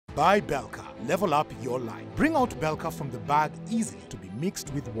Buy Belka. Level up your life. Bring out Belka from the bag easily to be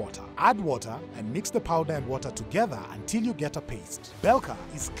mixed with water. Add water and mix the powder and water together until you get a paste. Belka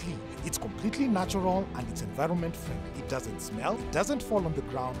is clean. It's completely natural and it's environment friendly. It doesn't smell, it doesn't fall on the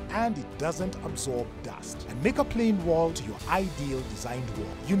ground, and it doesn't absorb dust. And make a plain wall to your ideal designed wall.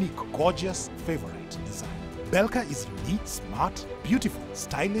 Unique, gorgeous, favorite design. Belka is unique, smart, beautiful,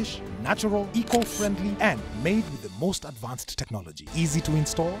 stylish, natural, eco-friendly, and made with the most advanced technology. Easy to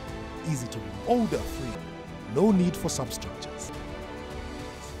install, easy to remove, odor-free, no need for substructures.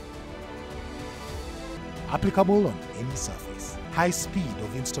 Applicable on any surface. High speed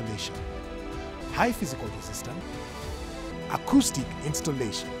of installation. High physical resistance. Acoustic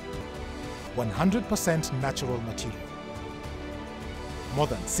installation. 100% natural material. More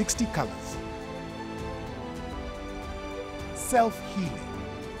than 60 colors. Self-healing.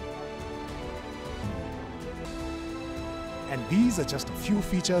 And these are just a few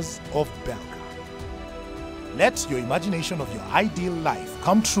features of Belka. Let your imagination of your ideal life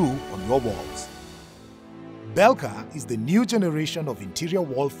come true on your walls. Belka is the new generation of interior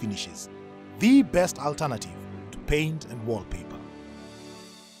wall finishes, the best alternative to paint and wallpaper.